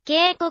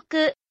警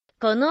告。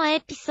このエ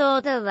ピソ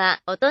ードは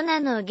大人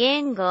の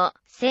言語、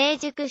成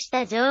熟し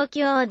た状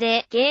況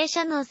で芸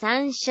者の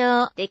参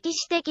照、歴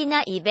史的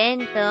なイベン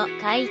ト、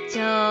会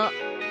長、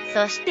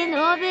そして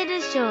ノーベル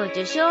賞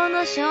受賞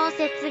の小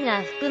説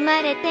が含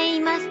まれてい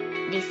ます。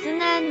リス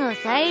ナーの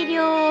裁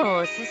量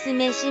をお勧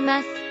めし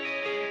ます。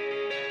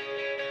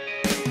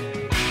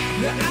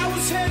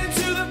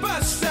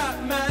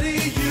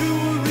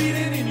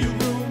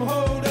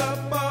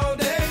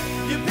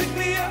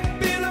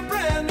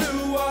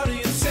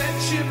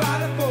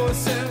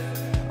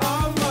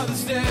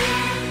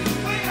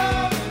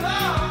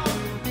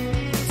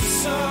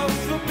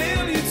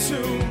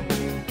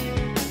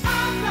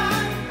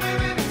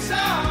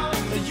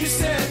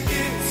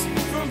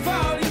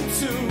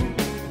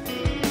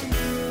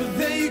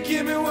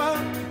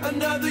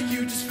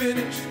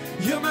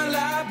You're my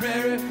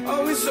library,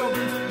 always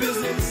open for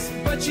business,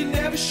 but you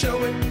never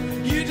show it.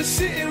 You're just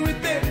sitting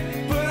with it,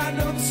 but I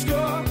know the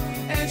score,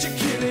 and you're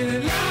killing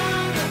it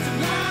line after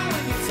line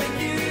when you're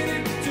taking it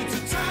in to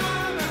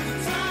time after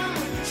time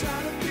when you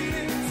try to beat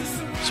it to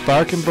some.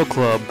 Sparkin Book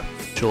Club,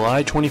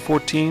 July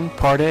 2014,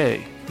 Part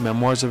A,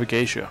 Memoirs of a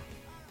Geisha.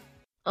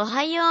 お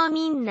はよう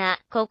みんな、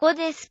ここ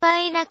でス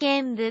パイラケ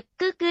ンブッ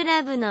クク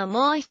ラブの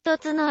もう一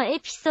つのエ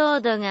ピソ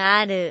ードが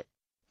ある。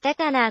だ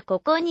から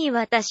ここに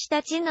私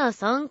たちの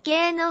尊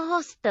敬の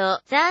ホスト、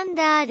ザン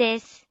ダーで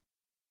す。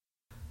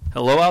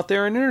Hello out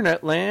there in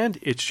Internet land,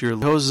 it's your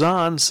host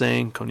Zan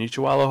saying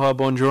Konnichiwa, aloha,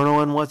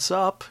 buongiorno, and what's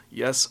up?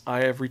 Yes,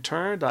 I have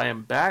returned, I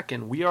am back,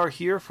 and we are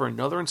here for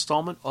another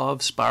installment of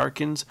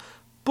Sparkin's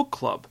Book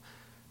Club.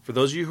 For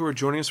those of you who are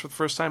joining us for the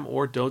first time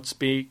or don't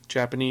speak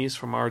Japanese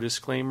from our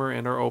disclaimer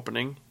and our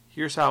opening,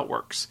 here's how it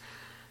works.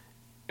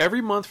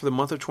 Every month for the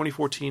month of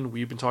 2014,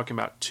 we've been talking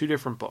about two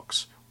different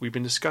books. We've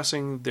been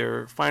discussing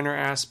their finer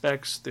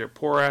aspects, their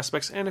poorer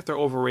aspects, and if they're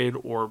overrated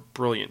or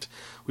brilliant.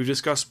 We've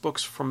discussed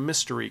books from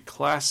mystery,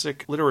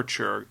 classic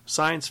literature,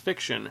 science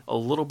fiction, a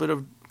little bit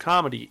of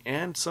comedy,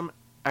 and some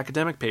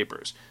academic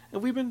papers.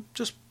 And we've been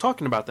just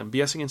talking about them,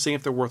 BSing and seeing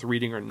if they're worth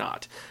reading or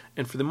not.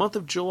 And for the month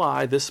of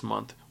July, this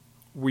month,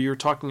 we are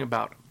talking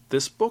about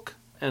this book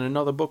and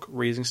another book,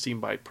 Raising Steam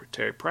by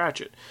Terry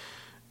Pratchett.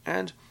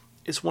 And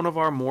it's one of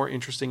our more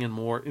interesting and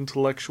more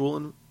intellectual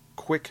and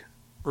quick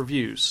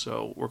reviews,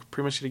 so we're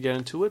pretty much going to get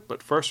into it.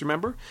 But first,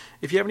 remember,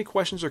 if you have any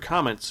questions or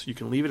comments, you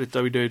can leave it at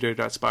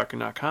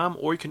www.sparkin.com,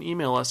 or you can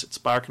email us at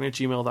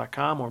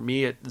sparkin@gmail.com, or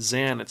me at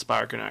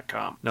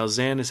zan@sparkin.com. Now,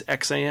 Zan is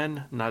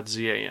X-A-N, not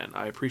Z-A-N.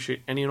 I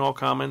appreciate any and all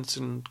comments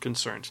and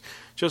concerns.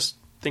 Just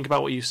think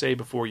about what you say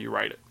before you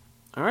write it.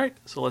 Alright,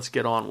 so let's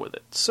get on with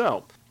it.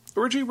 So,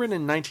 originally written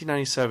in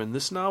 1997,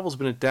 this novel's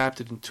been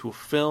adapted into a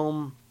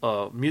film,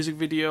 a music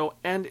video,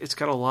 and it's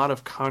got a lot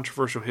of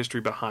controversial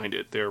history behind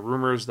it. There are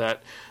rumors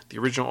that the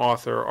original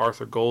author,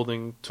 Arthur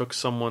Golding, took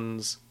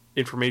someone's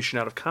information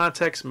out of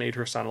context, made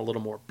her sound a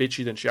little more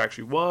bitchy than she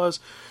actually was,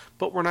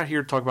 but we're not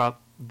here to talk about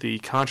the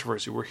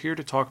controversy. We're here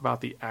to talk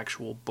about the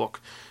actual book.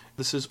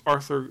 This is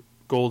Arthur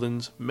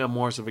Golding's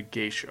Memoirs of a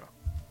Geisha.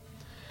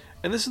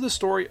 And this is the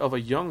story of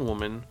a young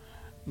woman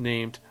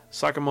named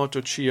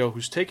Sakamoto Chiyo,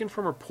 who's taken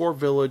from her poor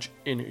village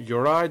in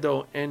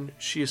Yoraido, and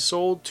she is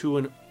sold to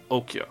an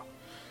okya.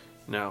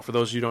 Now, for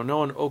those of you who don't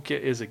know, an okya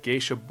is a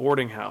geisha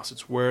boarding house.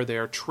 It's where they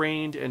are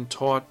trained and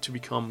taught to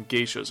become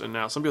geishas. And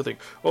now some people think,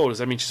 oh, does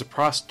that mean she's a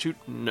prostitute?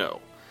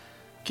 No.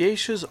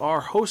 Geishas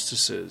are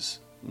hostesses,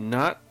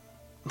 not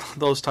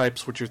those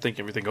types which you're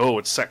thinking. You think, oh,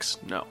 it's sex.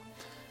 No.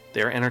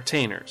 They are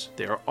entertainers.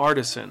 They are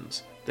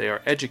artisans. They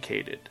are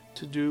educated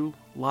to do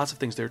lots of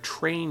things. They're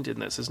trained in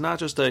this. It's not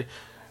just a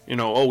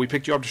oh, we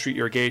picked you up the street,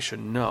 you're a geisha.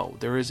 No,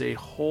 there is a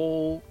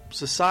whole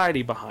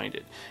society behind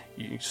it.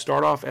 You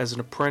start off as an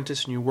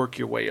apprentice and you work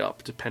your way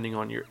up. Depending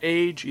on your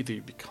age, either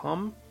you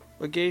become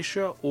a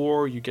geisha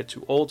or you get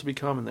too old to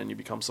become and then you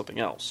become something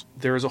else.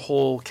 There is a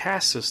whole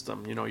caste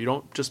system. You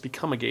don't just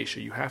become a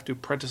geisha. You have to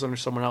apprentice under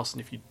someone else. And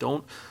if you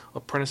don't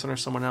apprentice under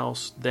someone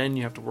else, then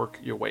you have to work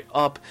your way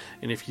up.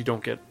 And if you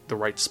don't get the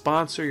right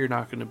sponsor, you're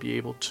not going to be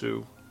able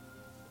to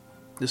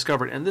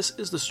discover it. And this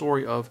is the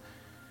story of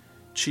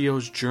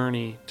Chiyo's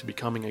journey to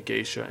becoming a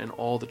geisha and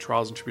all the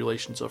trials and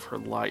tribulations of her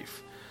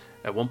life.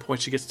 At one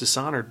point, she gets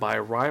dishonored by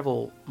a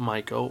rival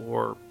Maiko,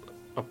 or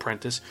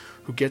apprentice,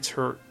 who gets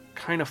her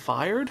kind of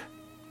fired,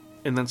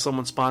 and then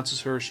someone sponsors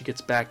her. She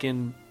gets back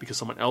in because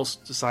someone else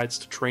decides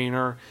to train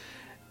her.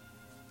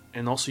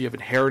 And also you have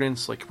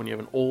inheritance, like when you have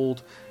an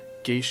old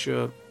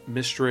geisha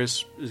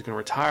mistress is going to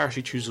retire,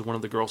 she chooses one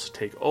of the girls to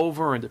take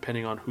over, and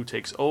depending on who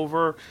takes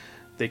over,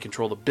 they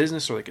control the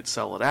business or they could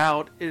sell it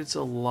out. It's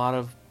a lot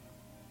of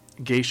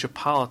geisha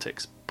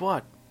politics,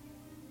 but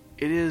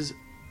it is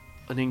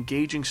an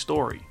engaging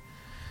story.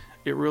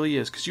 It really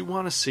is, because you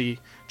want to see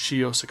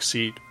Chiyo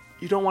succeed.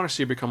 You don't want to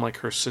see her become like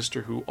her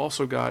sister, who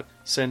also got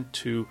sent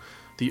to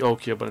the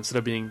okya, but instead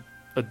of being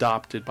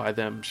adopted by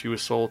them, she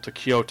was sold to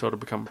Kyoto to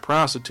become a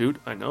prostitute.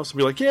 I know, some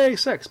people are like, yay,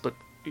 sex, but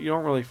you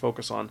don't really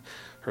focus on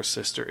her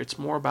sister. It's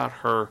more about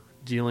her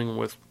dealing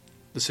with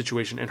the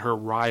situation and her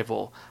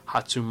rival,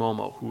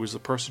 Hatsumomo, who is the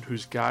person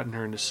who's gotten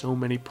her into so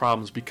many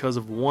problems because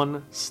of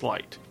one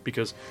slight.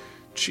 Because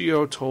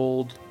Chiyo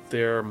told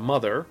their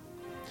mother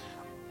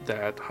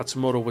that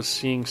Hatsumoto was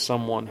seeing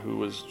someone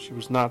she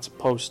was not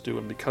supposed to,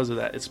 and because of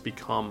that, it's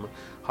become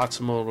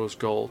Hatsumoto's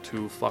goal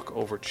to fuck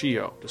over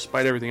Chiyo.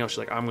 Despite everything else, she's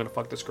like, I'm going to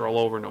fuck this girl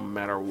over no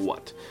matter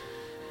what.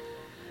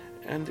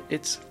 And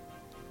it's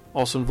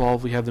also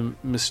involved, we have the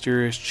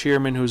mysterious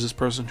chairman, who's this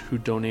person who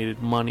donated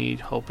money,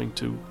 hoping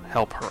to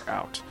help her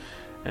out.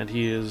 And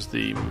he is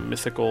the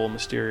mythical,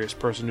 mysterious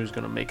person who's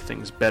going to make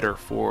things better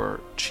for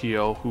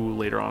Chiyo, who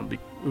later on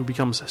who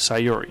becomes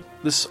Sayuri.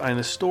 This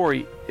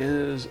story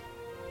is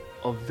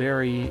a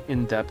very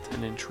in-depth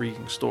and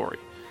intriguing story.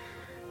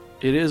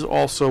 It is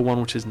also one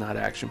which is not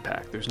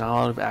action-packed. There's not a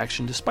lot of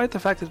action, despite the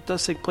fact that it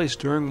does take place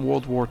during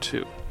World War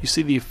II. You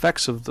see the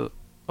effects of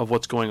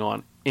what's going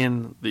on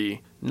in the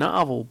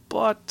novel,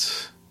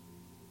 but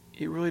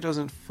it really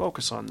doesn't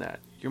focus on that.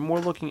 You're more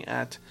looking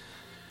at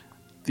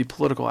the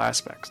political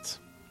aspects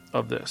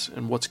of this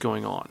and what's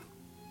going on.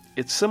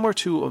 It's similar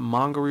to a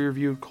manga we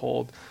reviewed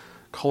called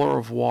Color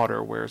of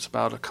Water, where it's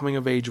about a coming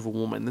of age of a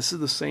woman. This is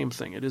the same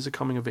thing. It is a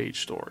coming of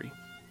age story.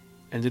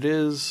 And it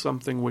is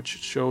something which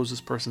shows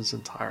this person's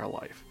entire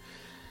life.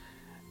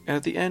 And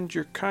at the end,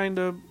 you're kind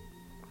of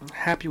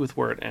happy with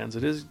where it ends.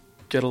 It is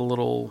get a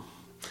little,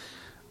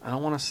 I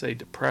don't want to say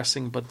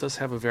depressing, but it does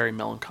have a very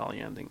melancholy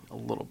ending, a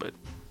little bit.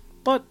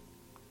 But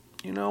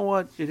you know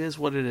what? It is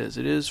what it is.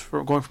 It is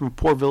going from a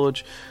poor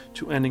village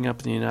to ending up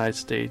in the United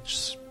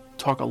States.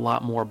 Talk a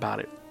lot more about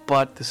it.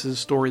 But this is a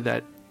story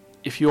that,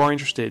 if you are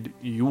interested,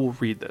 you will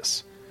read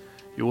this.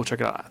 You will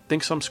check it out. I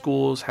think some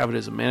schools have it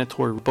as a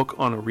mandatory book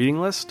on a reading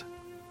list.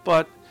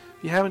 But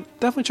if you haven't,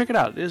 definitely check it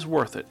out. It is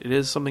worth it. It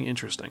is something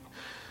interesting.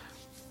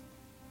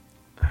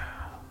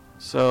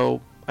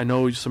 So, I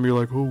know some of you are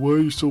like, oh, why are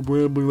you so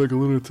rambling like a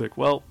lunatic?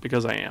 Well,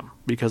 because I am.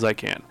 Because I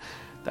can.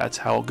 That's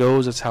how it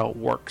goes. That's how it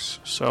works.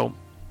 So,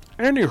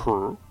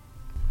 anywho,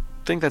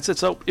 I think that's it.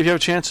 So, if you have a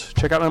chance,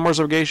 check out Memoirs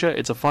of a Geisha.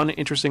 It's a fun,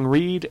 interesting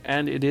read,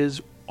 and it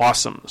is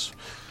awesome.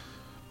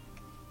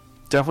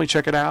 Definitely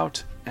check it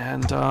out.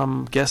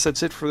 And guess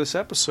that's it for this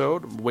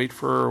episode. Wait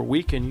for a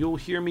week, and you'll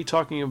hear me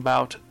talking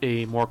about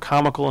a more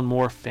comical and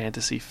more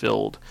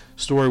fantasy-filled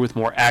story with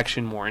more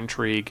action, more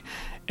intrigue,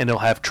 and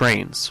it'll have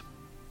trains.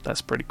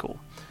 That's pretty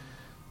cool.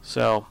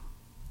 So,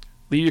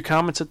 leave your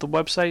comments at the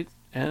website,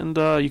 and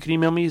you can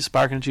email me,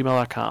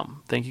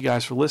 sparkin@gmail.com. Thank you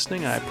guys for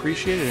listening. I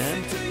appreciate it,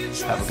 and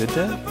have a good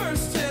day.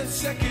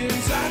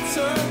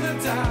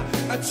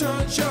 I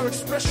turned your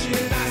expression.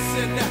 I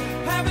said,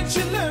 now, haven't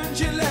you learned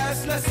your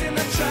last lesson?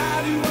 I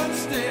try to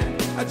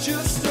understand, I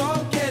just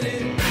don't get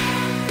it.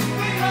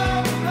 We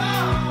all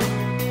belong,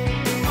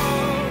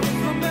 all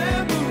from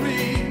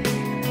memory.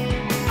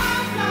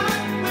 I'm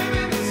not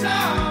wearing the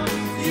song.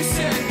 You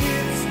said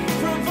it's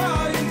from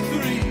volume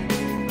 3,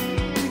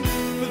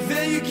 but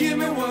then you give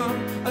me one,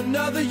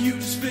 another you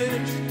just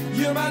finished.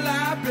 You're my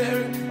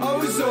library,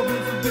 always open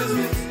for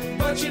business,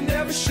 but you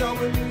never show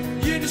it.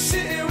 You're just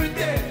sitting right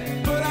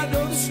there, but I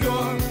know the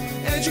score,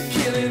 and you're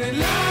killing it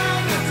live.